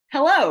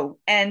Hello,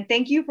 and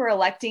thank you for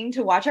electing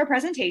to watch our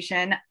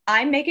presentation.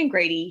 I'm Megan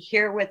Grady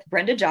here with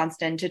Brenda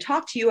Johnston to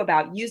talk to you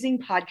about using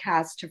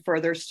podcasts to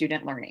further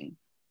student learning.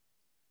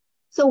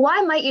 So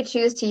why might you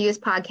choose to use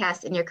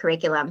podcasts in your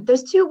curriculum?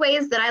 There's two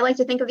ways that I like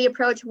to think of the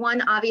approach.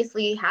 One,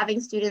 obviously, having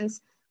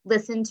students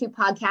listen to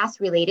podcasts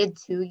related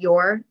to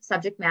your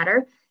subject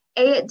matter.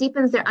 It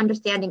deepens their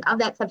understanding of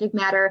that subject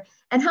matter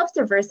and helps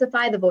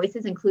diversify the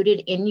voices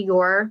included in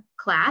your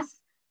class,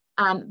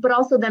 but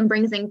also then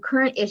brings in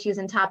current issues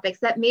and topics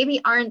that maybe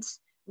aren't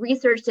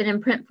researched in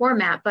print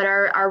format, but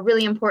are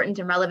really important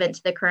and relevant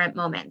to the current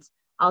moment.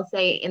 I'll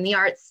say in the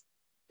arts,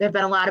 there have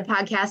been a lot of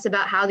podcasts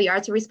about how the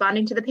arts are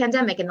responding to the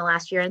pandemic in the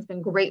last year, and it's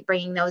been great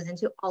bringing those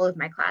into all of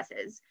my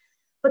classes.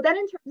 But then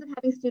in terms of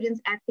having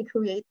students actually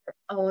create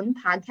their own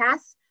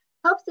podcasts,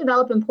 helps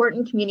develop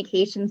important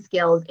communication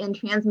skills in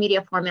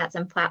transmedia formats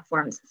and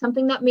platforms,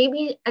 something that may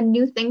be a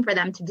new thing for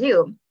them to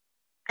do.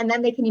 And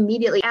then they can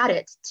immediately add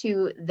it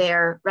to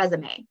their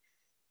resume.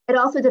 It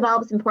also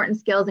develops important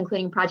skills,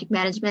 including project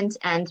management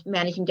and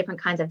managing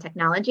different kinds of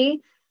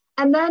technology.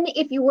 And then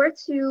if you were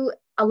to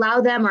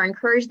allow them or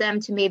encourage them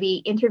to maybe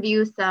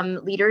interview some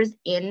leaders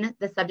in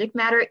the subject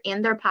matter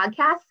in their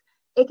podcasts,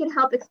 it can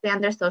help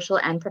expand their social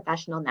and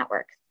professional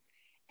networks.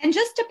 And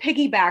just to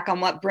piggyback on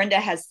what Brenda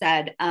has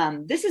said,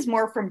 this is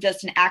more from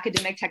just an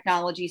academic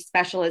technology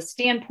specialist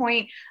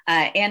standpoint,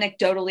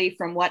 anecdotally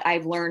from what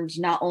I've learned,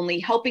 not only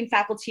helping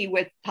faculty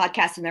with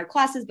podcasts in their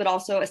classes, but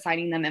also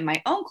assigning them in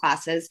my own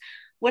classes.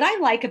 What I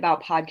like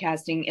about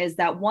podcasting is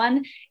that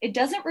one, it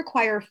doesn't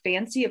require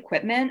fancy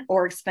equipment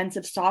or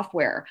expensive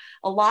software.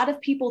 A lot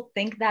of people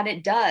think that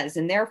it does,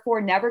 and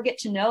therefore never get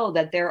to know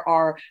that there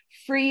are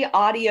free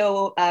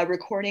audio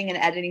recording and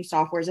editing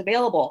softwares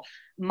available.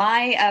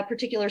 My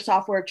particular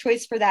software of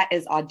choice for that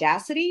is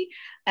Audacity,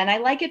 and I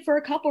like it for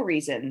a couple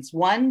reasons.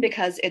 One,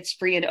 because it's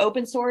free and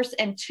open source,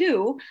 and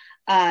two,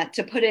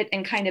 to put it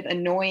in kind of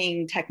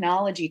annoying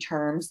technology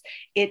terms,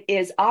 it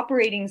is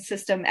operating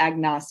system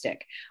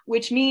agnostic,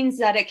 which means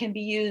that it can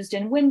be used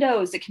in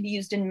Windows, it can be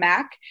used in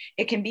Mac,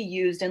 it can be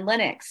used in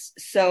Linux.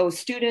 So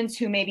students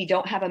who maybe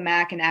don't have a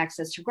Mac and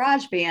access to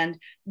GarageBand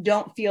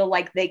don't feel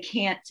like they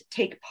can't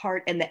take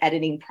part in the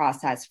editing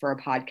process for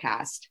a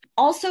podcast.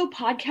 Also,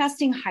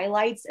 podcasting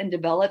highlights and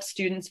develops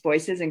students'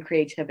 voices and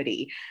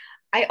creativity.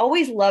 I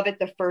always love it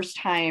the first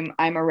time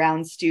I'm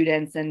around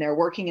students and they're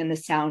working in the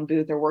sound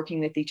booth or working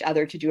with each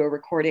other to do a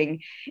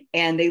recording,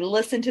 and they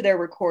listen to their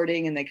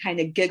recording and they kind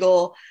of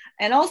giggle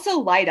and also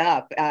light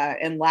up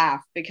and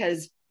laugh,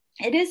 because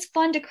it is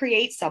fun to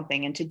create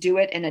something and to do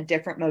it in a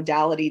different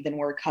modality than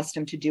we're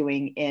accustomed to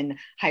doing in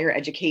higher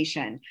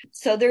education.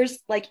 So there's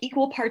like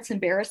equal parts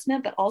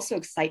embarrassment, but also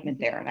excitement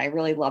there. And I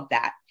really love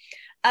that.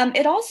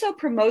 It also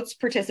promotes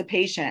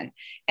participation.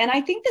 And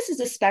I think this is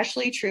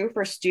especially true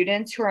for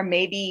students who are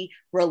maybe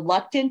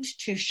reluctant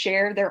to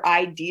share their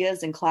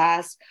ideas in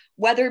class,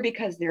 whether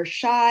because they're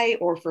shy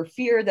or for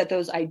fear that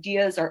those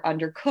ideas are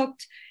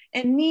undercooked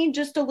and need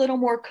just a little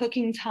more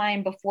cooking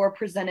time before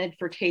presented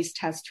for taste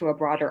test to a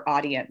broader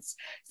audience.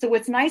 So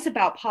what's nice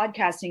about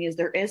podcasting is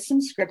there is some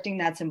scripting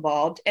that's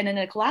involved. And in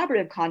a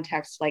collaborative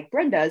context like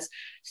Brenda's,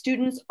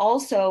 students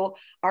also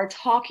are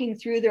talking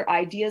through their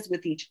ideas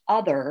with each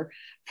other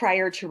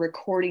prior to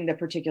recording the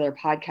particular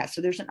podcast. So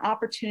there's an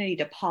opportunity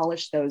to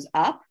polish those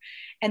up.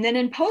 And then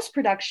in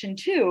post-production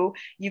too,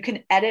 you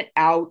can edit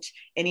out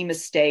any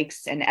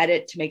mistakes and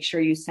edit to make sure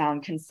you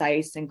sound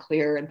concise and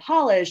clear and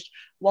polished,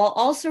 while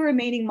also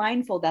remaining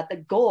mindful that the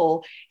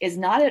goal is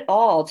not at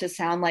all to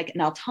sound like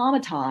an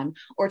automaton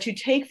or to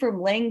take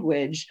from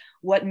language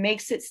what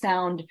makes it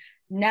sound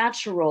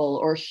natural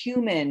or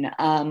human,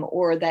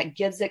 or that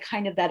gives it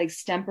kind of that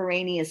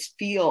extemporaneous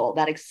feel,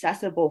 that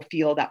accessible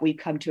feel that we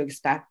come to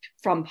expect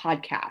from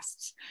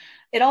podcasts.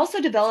 It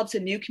also develops a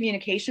new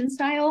communication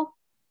style.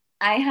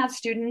 I have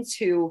students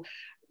who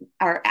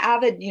are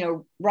avid,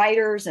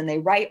 writers, and they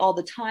write all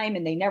the time,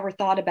 and they never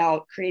thought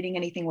about creating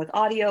anything with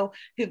audio,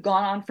 who've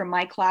gone on from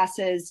my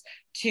classes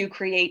to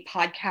create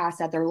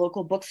podcasts at their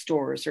local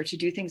bookstores or to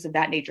do things of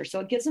that nature. So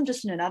it gives them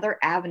just another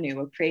avenue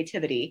of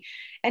creativity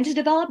and to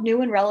develop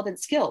new and relevant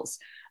skills.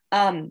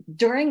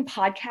 During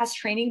podcast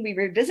training, we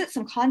revisit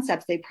some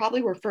concepts they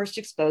probably were first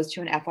exposed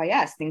to in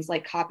FYS, things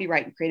like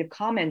copyright and Creative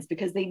Commons,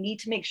 because they need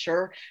to make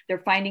sure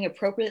they're finding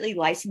appropriately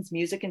licensed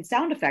music and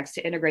sound effects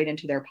to integrate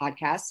into their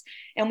podcasts.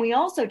 And we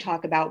also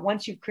talk about,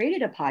 once you've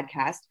created a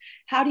podcast,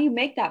 how do you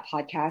make that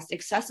podcast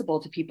accessible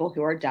to people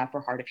who are deaf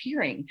or hard of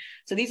hearing?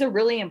 So these are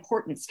really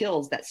important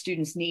skills that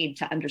students need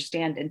to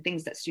understand and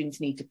things that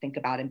students need to think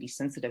about and be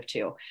sensitive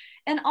to.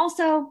 And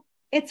also,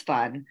 it's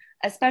fun,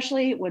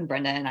 especially when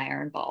Brenda and I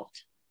are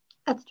involved.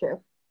 That's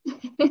true.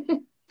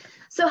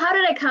 So how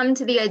did I come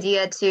to the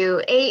idea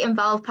to A,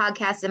 involve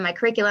podcasts in my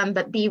curriculum,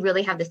 but B,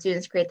 really have the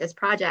students create this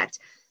project?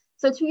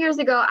 So 2 years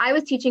ago, I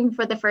was teaching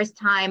for the first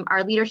time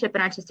our leadership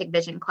and artistic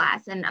vision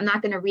class. And I'm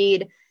not going to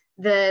read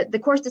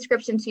the course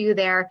description to you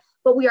there,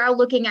 but we are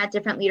looking at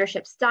different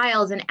leadership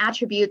styles and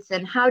attributes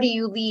and how do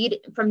you lead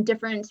from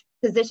different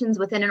positions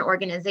within an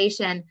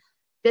organization.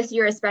 This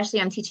year,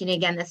 especially, I'm teaching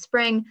again this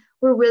spring.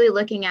 We're really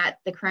looking at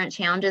the current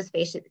challenges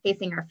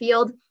facing our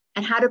field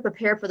and how to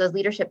prepare for those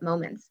leadership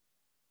moments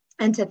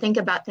and to think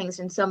about things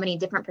in so many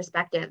different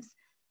perspectives.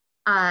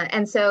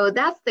 And so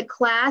that's the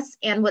class.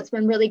 And what's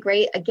been really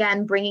great,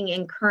 again, bringing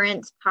in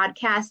current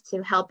podcasts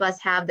to help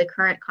us have the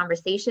current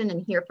conversation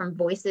and hear from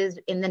voices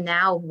in the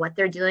now of what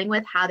they're dealing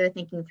with, how they're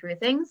thinking through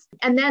things.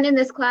 And then in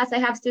this class, I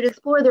have students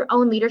explore their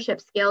own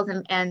leadership skills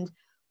and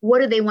what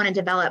do they want to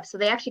develop. So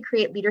they actually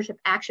create leadership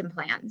action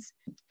plans.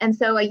 And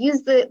so I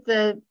use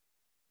the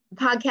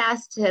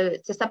podcast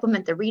to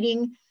supplement the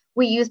reading.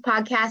 We use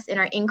podcasts in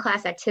our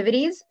in-class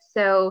activities.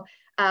 So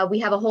we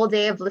have a whole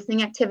day of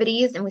listening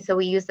activities, and so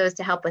we use those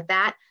to help with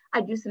that.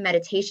 I do some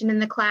meditation in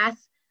the class,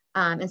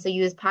 and so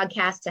use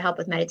podcasts to help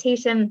with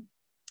meditation.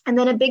 And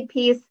then a big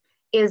piece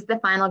is the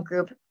final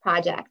group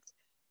project.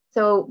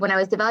 So when I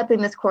was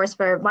developing this course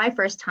for my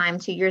first time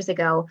 2 years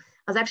ago,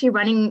 I was actually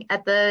running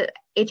at the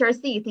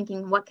HRC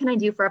thinking, what can I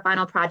do for a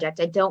final project?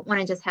 I don't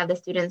want to just have the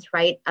students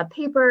write a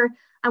paper.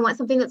 I want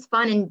something that's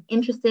fun and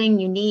interesting,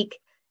 unique,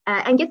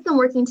 and gets them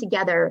working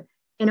together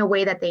in a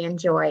way that they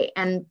enjoy.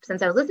 And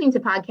since I was listening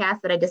to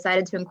podcasts that I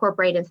decided to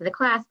incorporate into the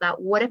class,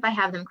 thought, what if I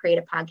have them create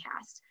a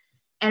podcast?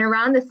 And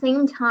around the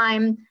same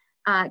time,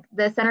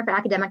 the Center for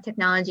Academic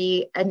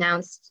Technology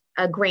announced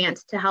a grant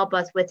to help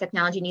us with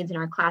technology needs in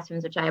our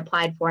classrooms, which I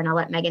applied for, and I'll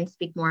let Megan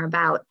speak more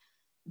about.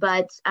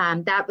 But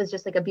that was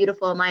just like a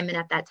beautiful alignment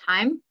at that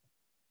time.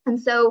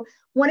 And so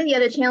one of the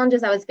other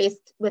challenges I was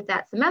faced with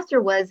that semester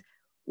was,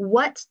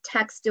 what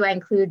text do I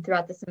include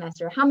throughout the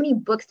semester? How many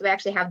books do I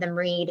actually have them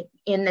read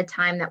in the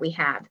time that we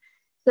have?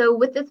 So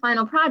with this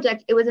final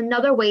project, it was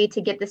another way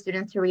to get the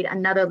students to read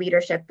another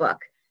leadership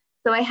book.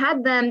 So I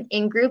had them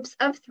in groups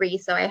of 3.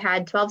 So I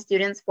had 12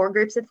 students, 4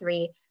 groups of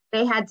 3.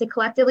 They had to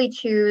collectively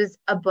choose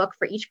a book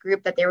for each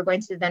group that they were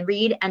going to then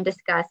read and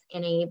discuss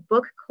in a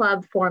book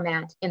club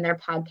format in their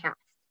podcast.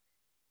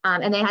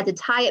 And they had to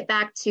tie it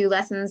back to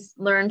lessons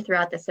learned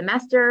throughout the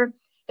semester.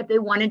 If they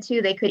wanted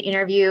to, they could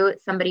interview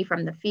somebody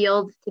from the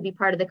field to be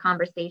part of the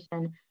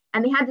conversation.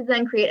 And they had to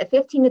then create a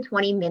 15 to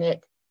 20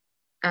 minute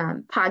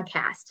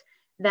podcast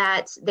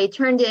that they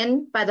turned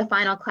in by the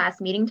final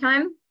class meeting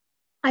time.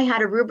 I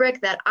had a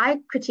rubric that I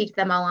critiqued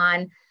them all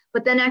on,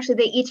 but then actually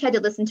they each had to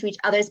listen to each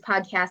other's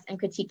podcast and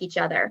critique each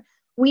other.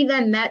 We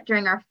then met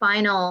during our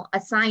final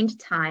assigned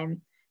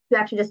time to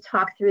actually just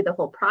talk through the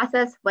whole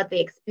process, what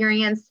they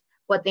experienced,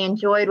 what they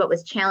enjoyed, what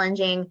was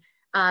challenging,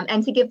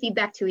 and to give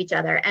feedback to each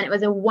other. And it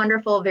was a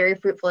wonderful, very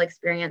fruitful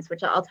experience,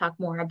 which I'll talk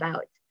more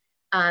about.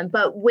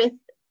 But with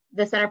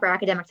the Center for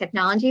Academic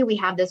Technology, we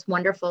have this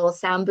wonderful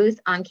sound booth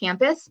on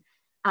campus.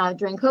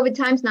 During COVID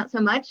times, not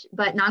so much,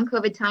 but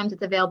non-COVID times,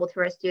 it's available to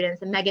our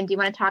students. And Megan, do you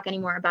want to talk any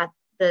more about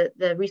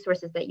the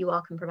resources that you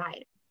all can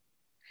provide?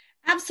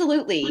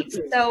 Absolutely.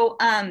 So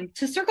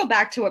to circle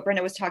back to what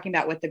Brenda was talking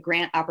about with the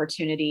grant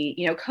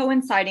opportunity,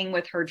 coinciding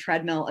with her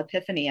treadmill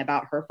epiphany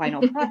about her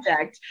final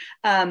project,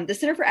 the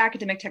Center for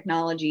Academic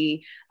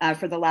Technology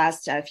for the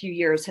last few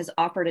years has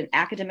offered an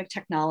academic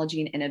technology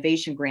and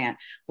innovation grant,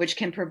 which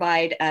can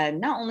provide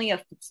not only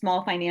a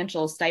small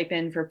financial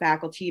stipend for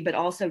faculty, but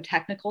also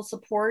technical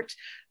support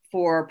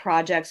for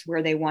projects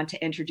where they want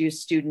to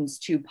introduce students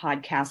to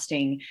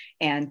podcasting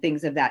and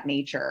things of that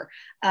nature.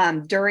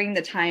 During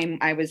the time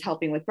I was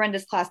helping with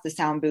Brenda's class, the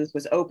sound booth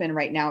was open.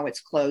 Right now it's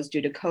closed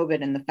due to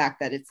COVID and the fact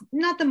that it's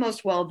not the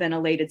most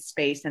well-ventilated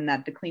space, and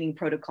that the cleaning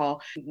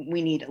protocol,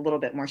 we need a little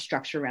bit more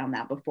structure around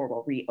that before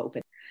we'll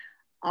reopen.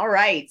 All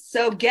right,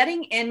 so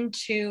getting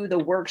into the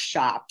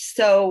workshop.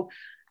 So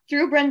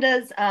through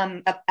Brenda's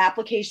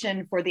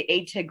application for the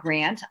ATIG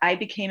grant, I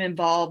became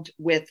involved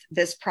with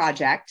this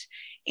project.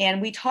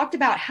 And we talked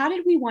about, how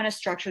did we want to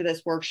structure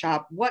this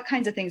workshop? What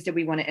kinds of things did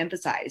we want to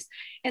emphasize?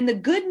 And the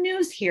good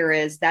news here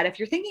is that if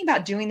you're thinking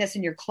about doing this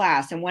in your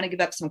class and want to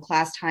give up some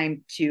class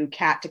time to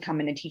Kat to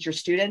come in and teach your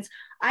students,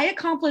 I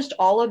accomplished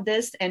all of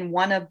this in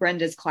one of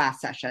Brenda's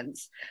class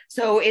sessions.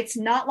 So it's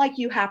not like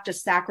you have to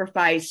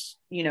sacrifice,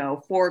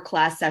 4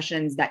 class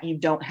sessions that you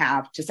don't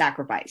have to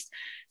sacrifice.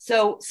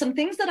 So some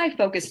things that I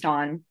focused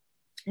on.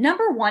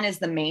 Number 1 is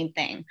the main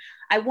thing.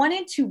 I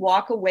wanted to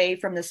walk away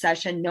from the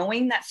session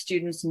knowing that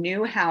students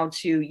knew how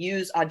to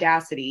use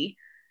Audacity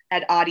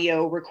at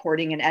audio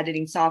recording and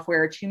editing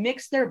software to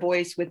mix their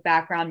voice with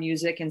background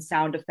music and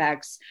sound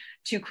effects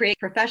to create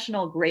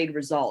professional grade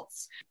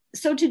results.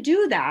 So to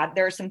do that,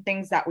 there are some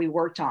things that we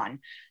worked on.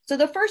 So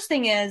the first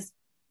thing is,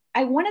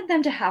 I wanted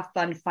them to have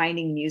fun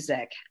finding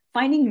music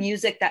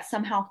that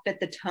somehow fit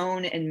the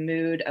tone and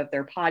mood of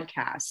their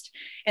podcast.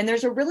 And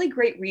there's a really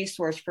great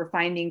resource for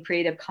finding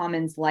Creative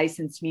Commons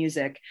licensed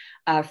music,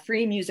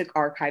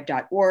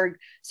 freemusicarchive.org.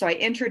 So I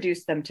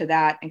introduced them to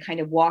that and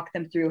kind of walked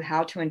them through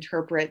how to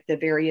interpret the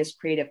various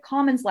Creative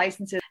Commons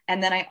licenses.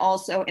 And then I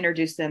also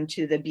introduced them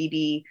to the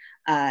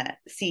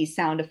BBC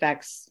Sound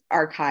Effects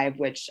Archive,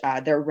 which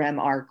they're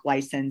REMARC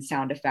licensed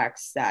sound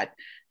effects that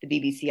the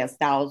BBC has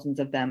thousands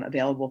of them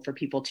available for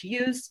people to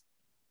use.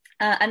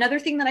 Another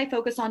thing that I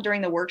focus on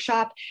during the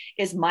workshop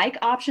is mic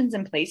options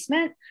and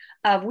placement.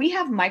 We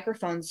have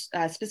microphones,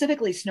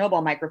 specifically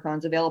Snowball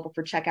microphones, available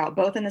for checkout,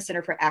 both in the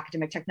Center for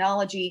Academic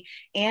Technology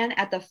and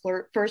at the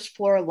first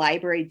floor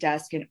library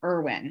desk in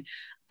Irwin.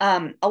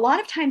 A lot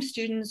of times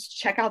students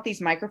check out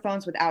these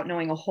microphones without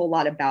knowing a whole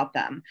lot about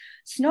them.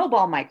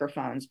 Snowball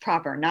microphones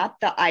proper, not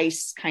the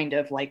ICE kind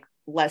of like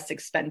less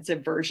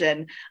expensive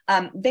version.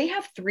 They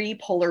have 3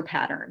 polar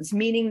patterns,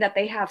 meaning that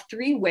they have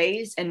 3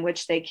 ways in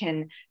which they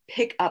can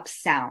pick up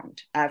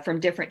sound from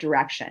different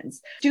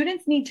directions.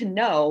 Students need to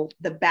know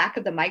the back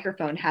of the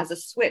microphone has a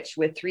switch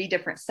with 3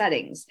 different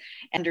settings,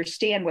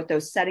 understand what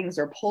those settings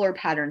or polar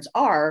patterns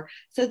are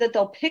so that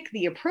they'll pick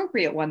the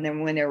appropriate one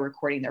then when they're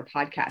recording their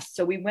podcast.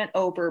 So we went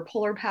over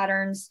polar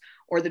patterns,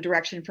 or the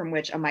direction from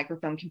which a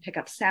microphone can pick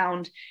up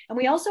sound. And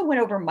we also went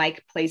over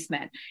mic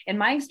placement. In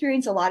my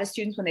experience, a lot of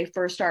students, when they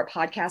first start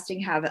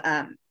podcasting,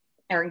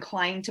 are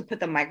inclined to put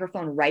the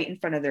microphone right in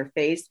front of their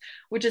face,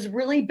 which is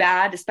really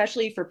bad,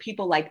 especially for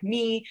people like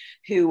me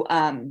who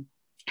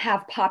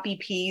have poppy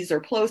P's or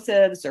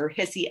plosives or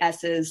hissy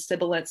S's,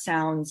 sibilant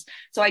sounds.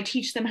 So I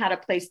teach them how to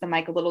place the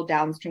mic a little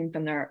downstream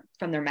from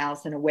their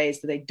mouths in a way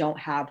so they don't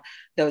have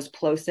those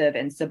plosive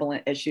and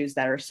sibilant issues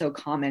that are so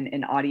common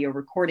in audio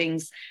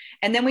recordings.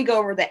 And then we go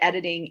over the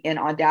editing in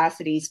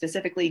Audacity,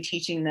 specifically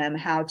teaching them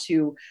how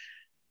to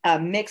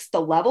mix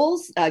the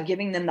levels,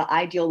 giving them the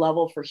ideal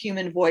level for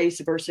human voice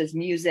versus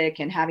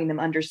music and having them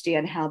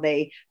understand how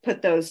they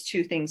put those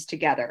 2 things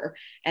together.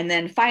 And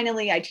then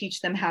finally, I teach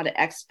them how to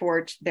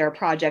export their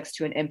projects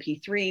to an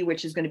MP3,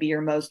 which is going to be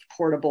your most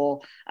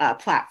portable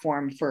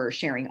platform for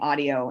sharing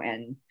audio.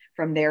 And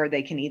from there,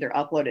 they can either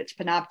upload it to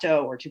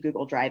Panopto or to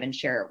Google Drive and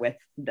share it with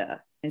the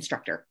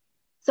instructor.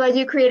 So I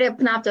do create a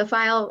Panopto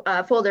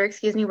folder,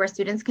 where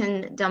students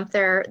can dump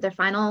their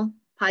final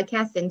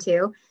podcast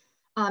into.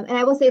 And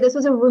I will say this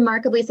was a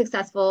remarkably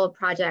successful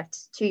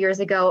project 2 years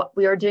ago.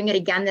 We are doing it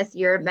again this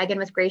year. Megan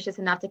was gracious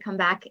enough to come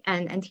back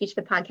and teach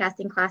the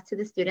podcasting class to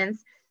the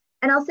students.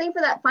 And I'll say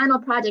for that final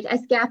project, I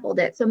scaffold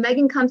it. So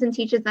Megan comes and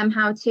teaches them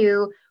how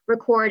to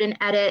record and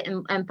edit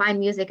and find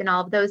music and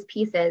all of those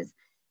pieces.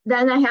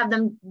 Then I have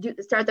them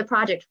start the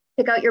project,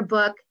 pick out your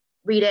book,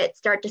 read it,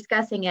 start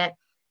discussing it.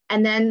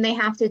 And then they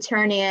have to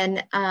turn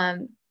in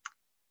an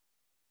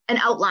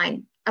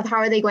outline of how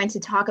are they going to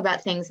talk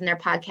about things in their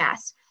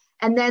podcast.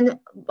 And then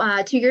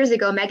 2 years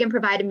ago, Megan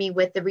provided me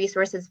with the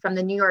resources from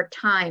the New York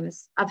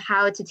Times of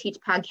how to teach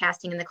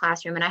podcasting in the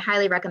classroom, and I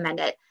highly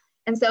recommend it.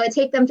 And so I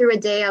take them through a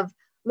day of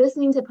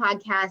listening to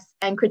podcasts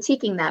and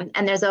critiquing them.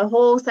 And there's a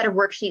whole set of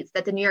worksheets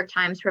that the New York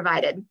Times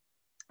provided.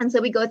 And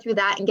so we go through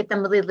that and get them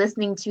really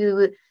listening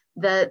to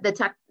the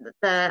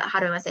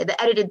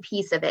edited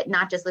piece of it,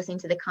 not just listening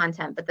to the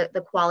content, but the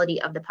quality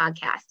of the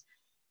podcast.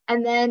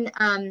 And then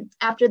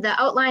after the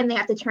outline, they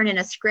have to turn in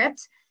a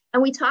script.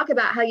 And we talk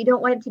about how you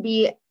don't want it to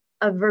be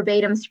a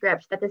verbatim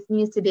script, that this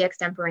needs to be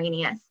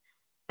extemporaneous.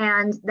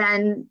 And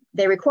then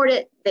they record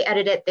it, they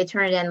edit it, they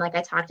turn it in like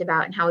I talked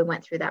about and how we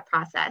went through that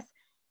process.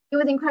 It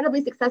was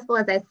incredibly successful,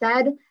 as I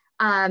said.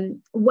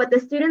 What the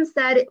students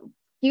said,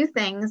 few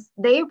things,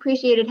 they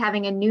appreciated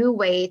having a new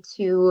way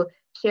to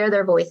share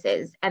their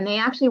voices. And they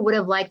actually would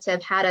have liked to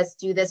have had us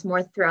do this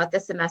more throughout the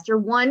semester.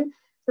 One,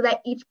 so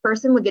that each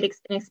person would get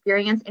an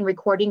experience in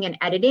recording and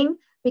editing,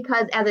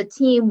 because as a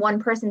team,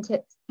 one person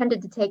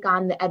tended to take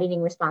on the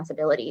editing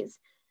responsibilities.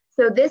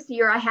 So this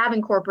year I have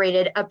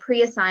incorporated a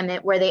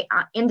pre-assignment where they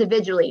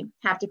individually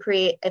have to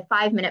create a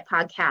 5-minute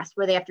podcast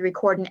where they have to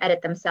record and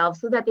edit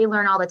themselves so that they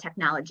learn all the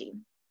technology.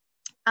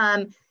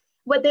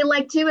 What they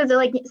like too is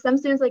some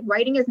students like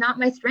writing is not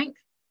my strength.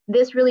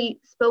 This really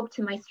spoke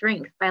to my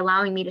strength by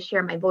allowing me to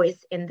share my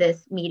voice in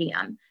this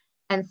medium.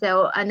 And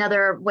so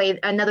another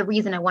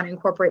reason I want to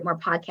incorporate more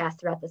podcasts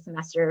throughout the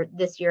semester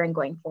this year and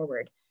going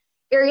forward.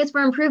 Areas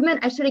for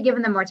improvement, I should have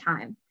given them more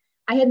time.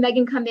 I had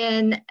Megan come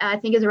in, I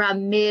think it was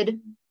around mid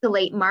to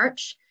late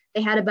March.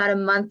 They had about a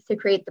month to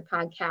create the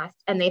podcast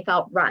and they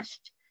felt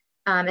rushed.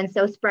 And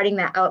so spreading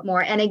that out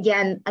more. And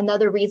again,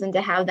 another reason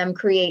to have them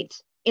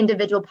create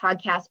individual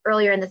podcasts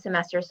earlier in the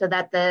semester so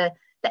that the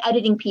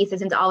editing piece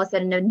isn't all of a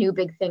sudden a new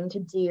big thing to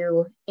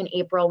do in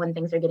April when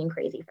things are getting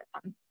crazy for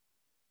them.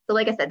 So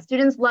like I said,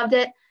 students loved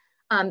it,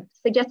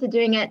 suggested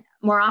doing it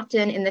more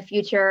often in the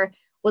future,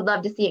 would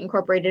love to see it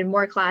incorporated in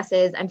more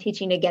classes. I'm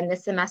teaching again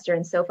this semester,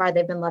 and so far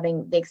they've been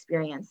loving the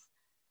experience.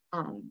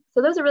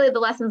 So those are really the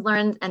lessons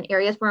learned and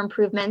areas for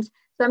improvement.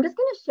 So I'm just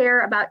going to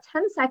share about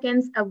 10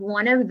 seconds of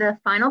one of the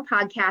final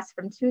podcasts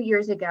from 2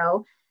 years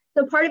ago.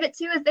 So part of it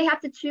too is they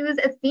have to choose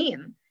a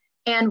theme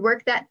and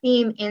work that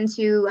theme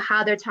into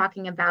how they're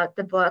talking about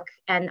the book,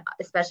 and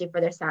especially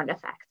for their sound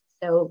effects.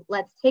 So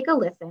let's take a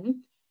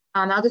listen.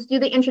 I'll just do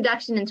the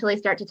introduction until I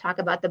start to talk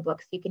about the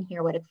book so you can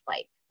hear what it's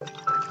like.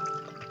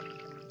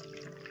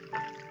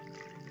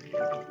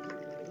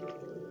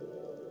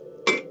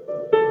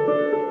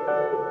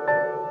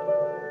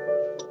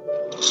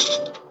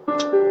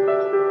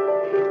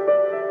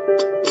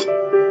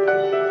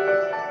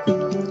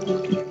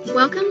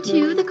 Welcome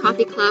to the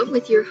Coffee Club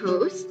with your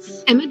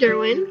hosts, Emma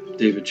Derwin,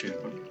 David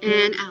Champa,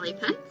 and Allie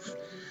Putz.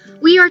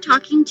 We We are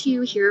talking to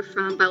you here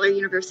from Butler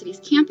University's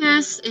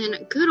campus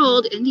in good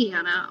old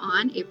Indiana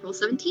on April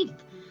 17th.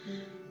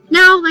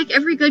 Now, like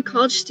every good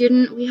college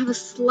student, we have a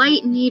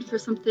slight need for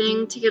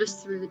something to get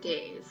us through the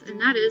days,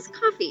 and that is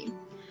coffee.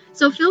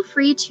 So feel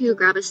free to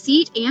grab a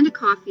seat and a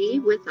coffee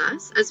with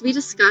us as we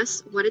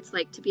discuss what it's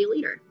like to be a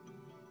leader.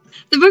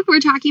 The book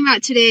we're talking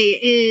about today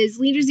is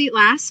Leaders Eat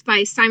Last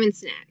by Simon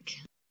Sinek.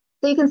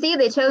 So you can see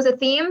they chose a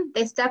theme,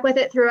 they stuck with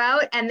it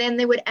throughout, and then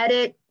they would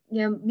edit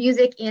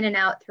music in and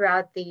out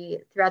throughout the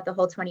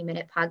whole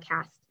 20-minute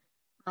podcast.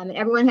 And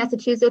everyone has to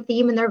choose their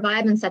theme and their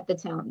vibe and set the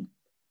tone.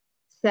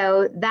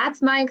 So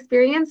that's my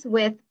experience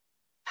with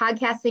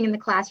podcasting in the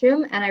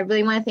classroom. And I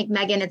really want to thank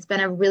Megan. It's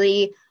been a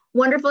really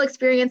wonderful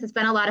experience. It's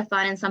been a lot of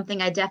fun and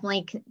something I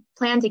definitely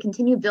plan to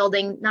continue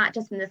building, not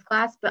just in this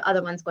class, but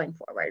other ones going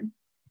forward.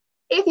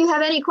 If you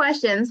have any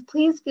questions,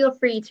 please feel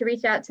free to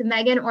reach out to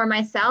Megan or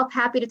myself.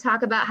 Happy to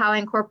talk about how I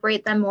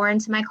incorporate them more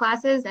into my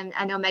classes. And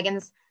I know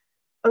Megan's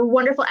a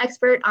wonderful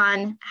expert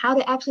on how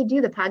to actually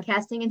do the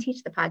podcasting and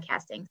teach the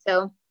podcasting.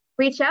 So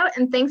reach out,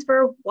 and thanks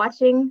for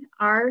watching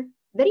our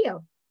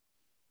video.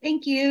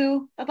 Thank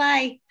you.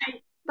 Bye-bye.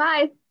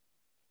 Bye.